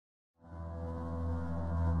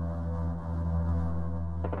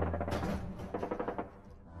Hey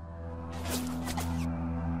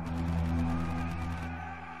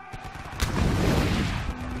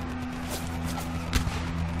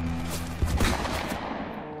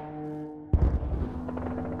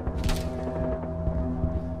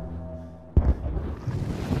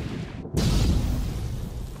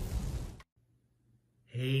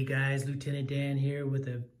guys, Lieutenant Dan here with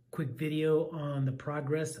a quick video on the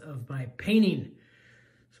progress of my painting.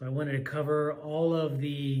 So I wanted to cover all of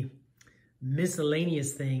the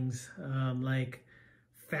miscellaneous things like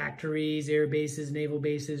factories, air bases, naval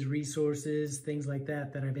bases, resources, things like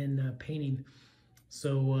that I've been painting.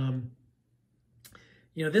 So,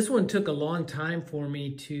 you know, this one took a long time for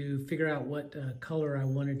me to figure out what color I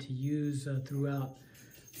wanted to use throughout.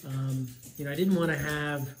 You know, I didn't want to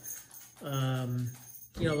have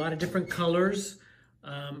you know, a lot of different colors.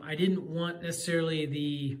 I didn't want necessarily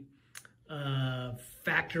the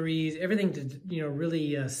factories, everything to, you know,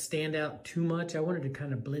 really stand out too much. I wanted to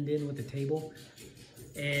kind of blend in with the table.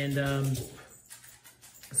 And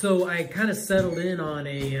so I kind of settled in on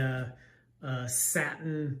a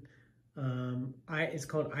satin, it's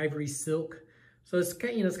called Ivory Silk. So it's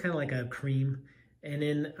kind of, you know, it's kind of like a cream. And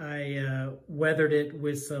then I weathered it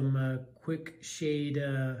with some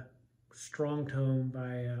Quickshade Strong Tone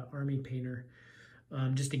by Army Painter,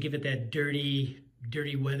 just to give it that dirty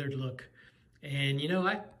weathered look. And you know,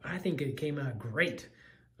 I think it came out great.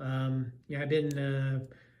 Yeah, I've been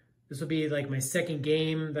this will be like my second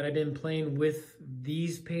game that I've been playing with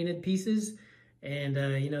these painted pieces, and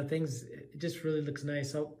you know, it just really looks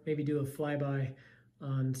nice. I'll maybe do a flyby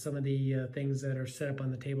on some of the things that are set up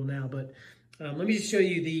on the table now, but let me just show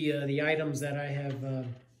you the items that I have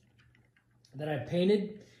that I've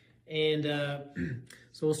painted. And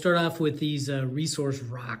so we'll start off with these resource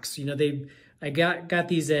rocks. You know, I got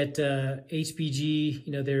these at HBG.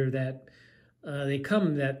 You know, they're that they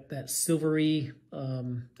come that silvery, I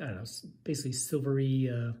don't know, basically silvery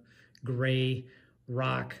gray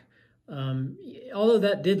rock. Although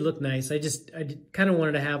that did look nice, I kind of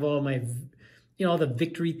wanted to have all my, you know, all the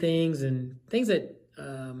victory things and things that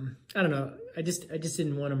I don't know. I just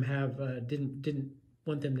didn't want them didn't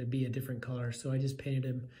want them to be a different color, so I just painted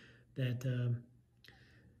them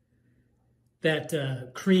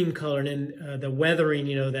that cream color. And then the weathering,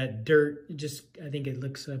 you know, that dirt, I think it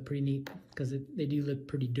looks pretty neat because they do look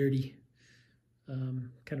pretty dirty,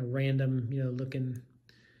 kind of random, you know, looking.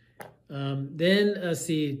 Then let's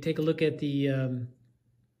see, take a look at the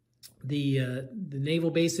naval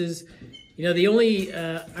bases. You know, the only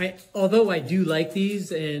although I do like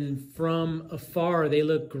these, and from afar they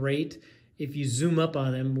look great, if you zoom up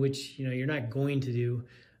on them, which, you know, you're not going to do,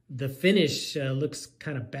 the finish looks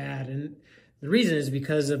kind of bad. And the reason is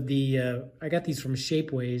because of I got these from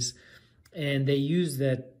Shapeways, and they used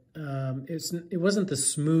that, it wasn't the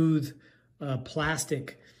smooth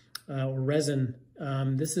plastic or resin.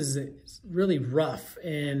 This is really rough,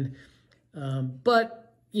 and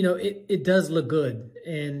but, you know, it does look good.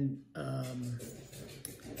 And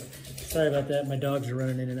sorry about that, my dogs are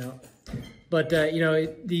running in and out. But you know,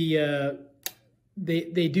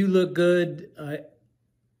 they do look good.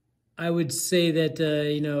 I would say that,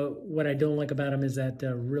 you know, what I don't like about them is that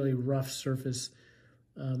really rough surface.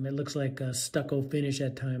 It looks like a stucco finish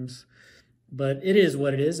at times, but it is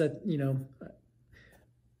what it is. You know,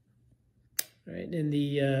 right? And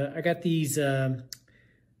I got these.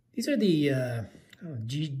 These are the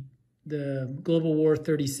Global War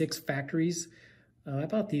 36 factories. I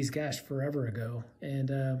bought these, gosh, forever ago. And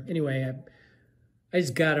anyway, I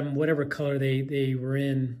just got them whatever color they were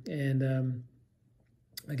in, and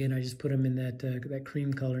again, I just put them in that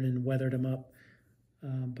cream color and then weathered them up.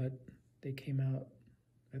 But they came out,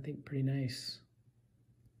 I think, pretty nice.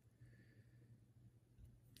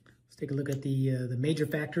 Let's take a look at the major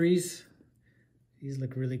factories. These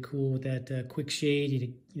look really cool with that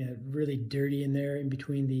Quickshade. You know, really dirty in there in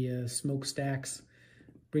between the smokestacks.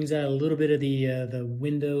 Brings out a little bit of the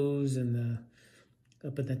windows and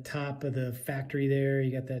up at the top of the factory there.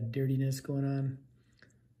 You got that dirtiness going on.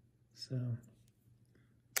 So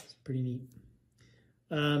it's pretty neat.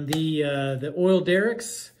 The Oil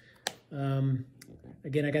Derricks. Again,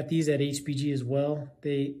 I got these at HBG as well.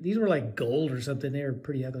 These were like gold or something. They were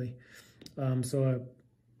pretty ugly.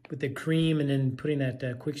 With the cream and then putting that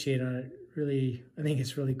Quickshade on it, really, I think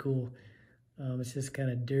it's really cool. It's just kind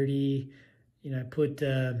of dirty. You know,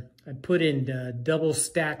 I put in double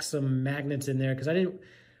stack some magnets in there because I was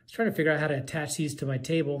trying to figure out how to attach these to my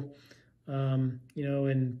table. You know,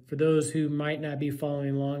 and for those who might not be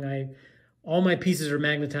following along, all my pieces are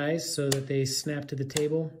magnetized so that they snap to the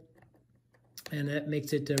table, and that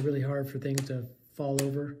makes it really hard for things to fall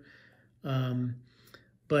over.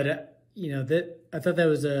 But, you know, that I thought that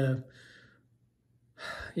was a,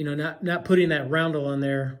 you know, not putting that roundel on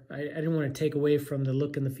there. I didn't want to take away from the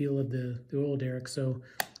look and the feel of the Oil Derricks. So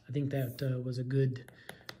I think that was a good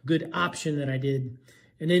option that I did.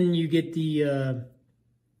 And then you get the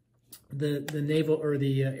Naval or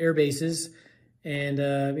the Airbases. And,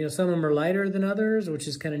 you know, some of them are lighter than others, which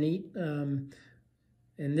is kind of neat.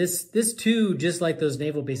 And this too, just like those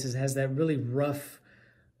naval bases, has that really rough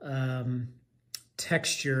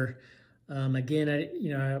texture. Again,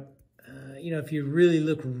 you know, if you really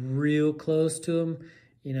look real close to them,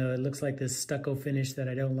 you know, it looks like this stucco finish that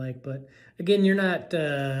I don't like. But again, you're not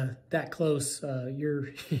that close. You're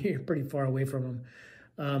pretty far away from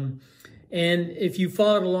them. And if you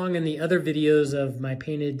followed along in the other videos of my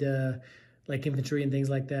painted like infantry and things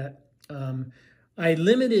like that, I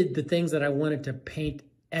limited the things that I wanted to paint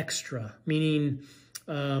extra, meaning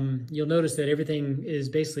you'll notice that everything is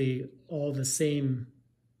basically all the same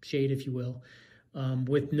shade, if you will,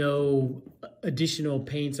 with no additional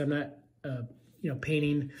paints. I'm not, you know,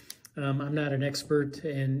 painting. I'm not an expert,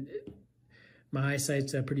 and my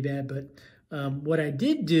eyesight's pretty bad, but what I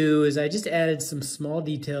did do is I just added some small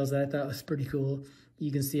details that I thought was pretty cool.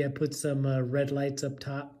 You can see I put some red lights up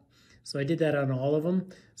top. So I did that on all of them.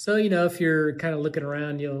 So, you know, if you're kind of looking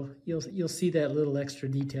around, you'll see that little extra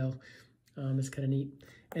detail. It's kind of neat.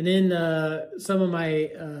 And then some of my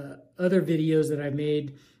other videos that I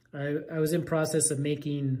made, I was in process of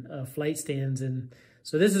making flight stands. And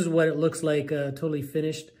so this is what it looks like totally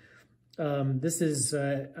finished. This is,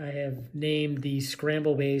 I have named the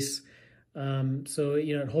scramble base. So,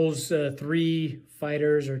 you know, it holds 3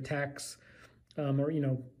 fighters or TACs, or, you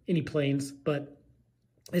know, any planes, but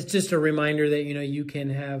it's just a reminder that, you know, you can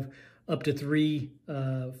have up to 3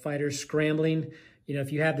 fighters scrambling. You know,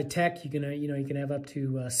 if you have the tech, you can have up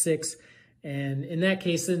to 6. And in that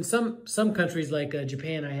case, in some countries like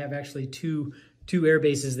Japan, I have actually two air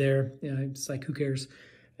bases there. You know, it's like, who cares?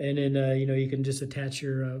 And then, you know, you can just attach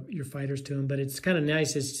your fighters to them. But it's kind of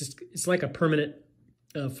nice. It's like a permanent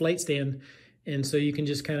flight stand. And so you can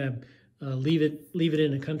just kind of leave it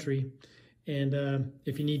in a country. And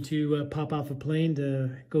if you need to pop off a plane to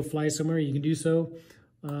go fly somewhere, you can do so.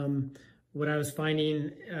 What I was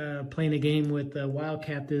finding playing a game with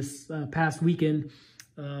Wildcat this past weekend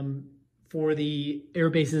for the air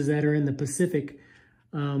bases that are in the Pacific,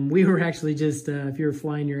 we were actually just, if you're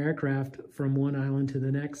flying your aircraft from one island to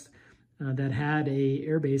the next that had a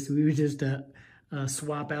air base, we would just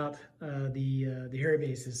swap out the air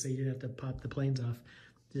bases so you didn't have to pop the planes off,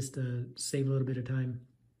 just to save a little bit of time.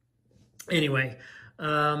 Anyway,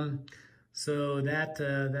 so that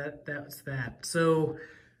was that. So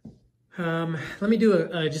let me do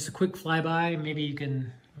just a quick flyby. Maybe you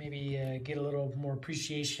can get a little more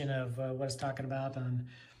appreciation of what I was talking about. On,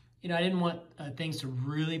 you know, I didn't want things to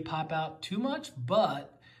really pop out too much,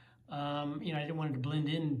 but you know, I didn't want it to blend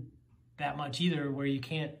in that much either, where you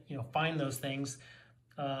can't, you know, find those things.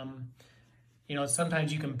 You know,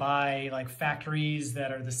 sometimes you can buy like factories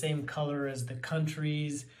that are the same color as the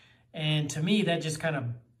countries. And to me, that just kind of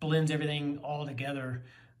blends everything all together.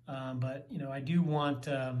 But you know, I do want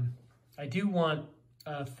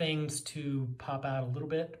things to pop out a little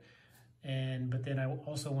bit, but then I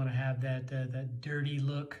also want to have that dirty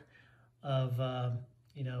look of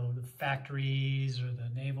you know, the factories or the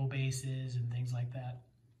naval bases and things like that.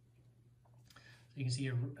 So you can see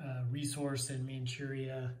a resource in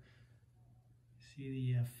Manchuria.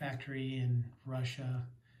 See the factory in Russia.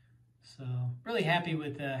 So really happy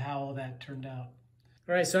with how all that turned out.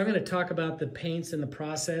 All right, so I'm going to talk about the paints and the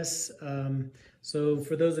process. So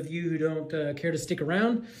for those of you who don't care to stick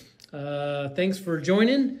around, thanks for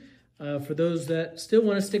joining. For those that still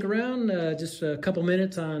want to stick around, just a couple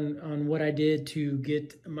minutes on what I did to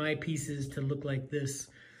get my pieces to look like this.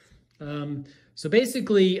 So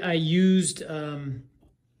basically, I used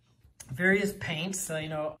various paints. You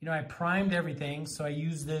know, I primed everything. So I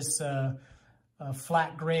used this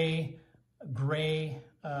flat gray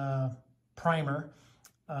primer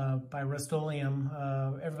by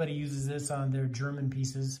Rust-Oleum. Everybody uses this on their German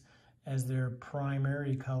pieces as their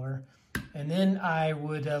primary color. And then I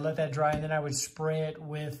would let that dry, and then I would spray it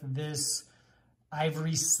with this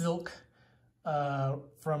Ivory Silk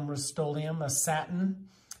from Rust-Oleum, a satin.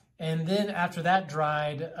 And then after that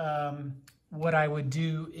dried, what I would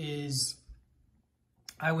do is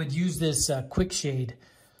I would use this Quickshade.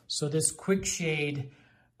 So this Quickshade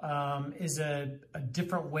is a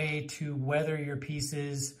different way to weather your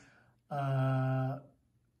pieces other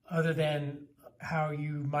than how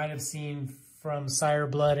you might have seen from Sire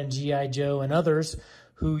Blood and G.I. Joe and others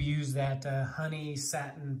who use that honey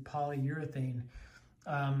satin polyurethane.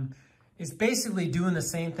 It's basically doing the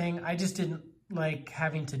same thing. I just didn't like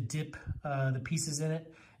having to dip the pieces in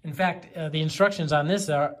it. In fact, the instructions on this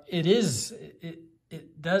are,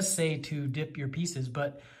 it does say to dip your pieces,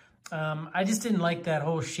 but I just didn't like that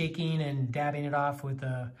whole shaking and dabbing it off with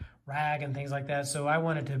a rag and things like that. So I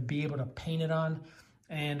wanted to be able to paint it on.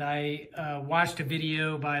 And I watched a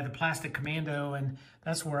video by the Plastic Commando, and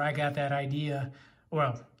that's where I got that idea.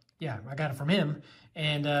 Well, yeah, I got it from him.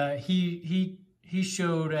 And he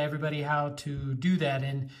showed everybody how to do that.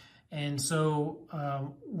 And so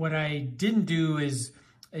what I didn't do is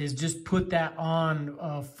just put that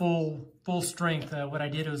on full strength. What I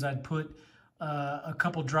did was I'd put a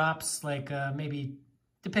couple drops, like maybe,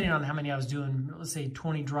 depending on how many I was doing, let's say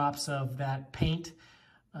 20 drops of that paint,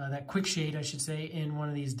 that Quickshade, I should say, in one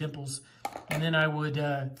of these dimples. And then I would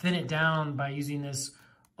thin it down by using this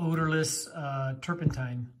odorless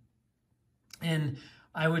turpentine. And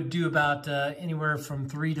I would do about anywhere from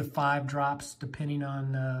 3 to 5 drops, depending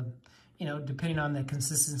on, depending on the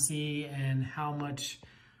consistency and how much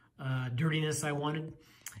dirtiness I wanted.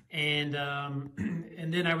 And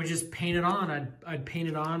then I would just paint it on. I'd paint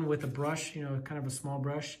it on with a brush, kind of a small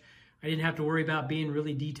brush. I didn't have to worry about being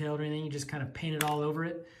really detailed or anything. You just kind of paint it all over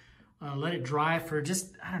it. Let it dry for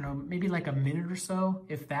just, I don't know, maybe like a minute or so,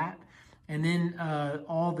 if that. And then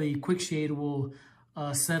all the Quickshade will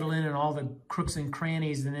settle in and all the crooks and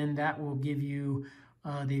crannies, and then that will give you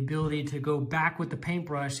the ability to go back with the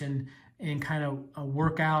paintbrush and kind of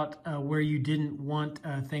work out where you didn't want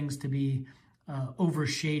things to be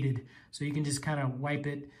overshaded. So you can just kind of wipe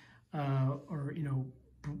it or,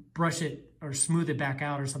 brush it or smooth it back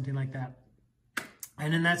out or something like that.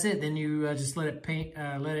 And then that's it. Then you just let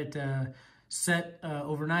it set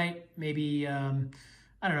overnight, maybe, I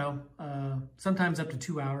don't know, sometimes up to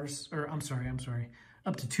 2 hours, or I'm sorry,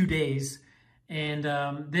 up to 2 days. And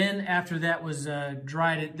then after that was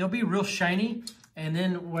dried, they'll be real shiny. And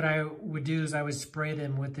then what I would do is I would spray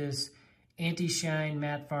them with this anti-shine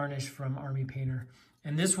matte varnish from Army Painter.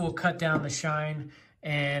 And this will cut down the shine,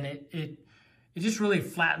 and it just really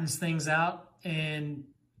flattens things out. And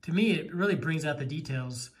to me, it really brings out the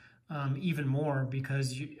details even more,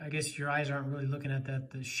 because I guess your eyes aren't really looking at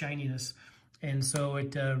the shininess. And so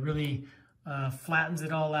it really flattens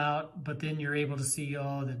it all out, but then you're able to see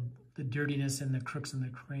all the dirtiness and the crooks and the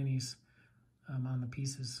crannies on the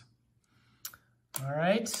pieces. All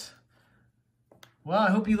right. Well,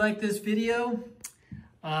 I hope you like this video.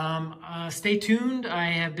 Stay tuned. I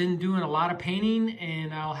have been doing a lot of painting,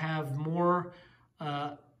 and I'll have more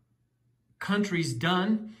countries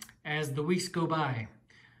done as the weeks go by.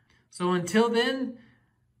 So until then,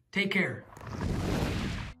 take care.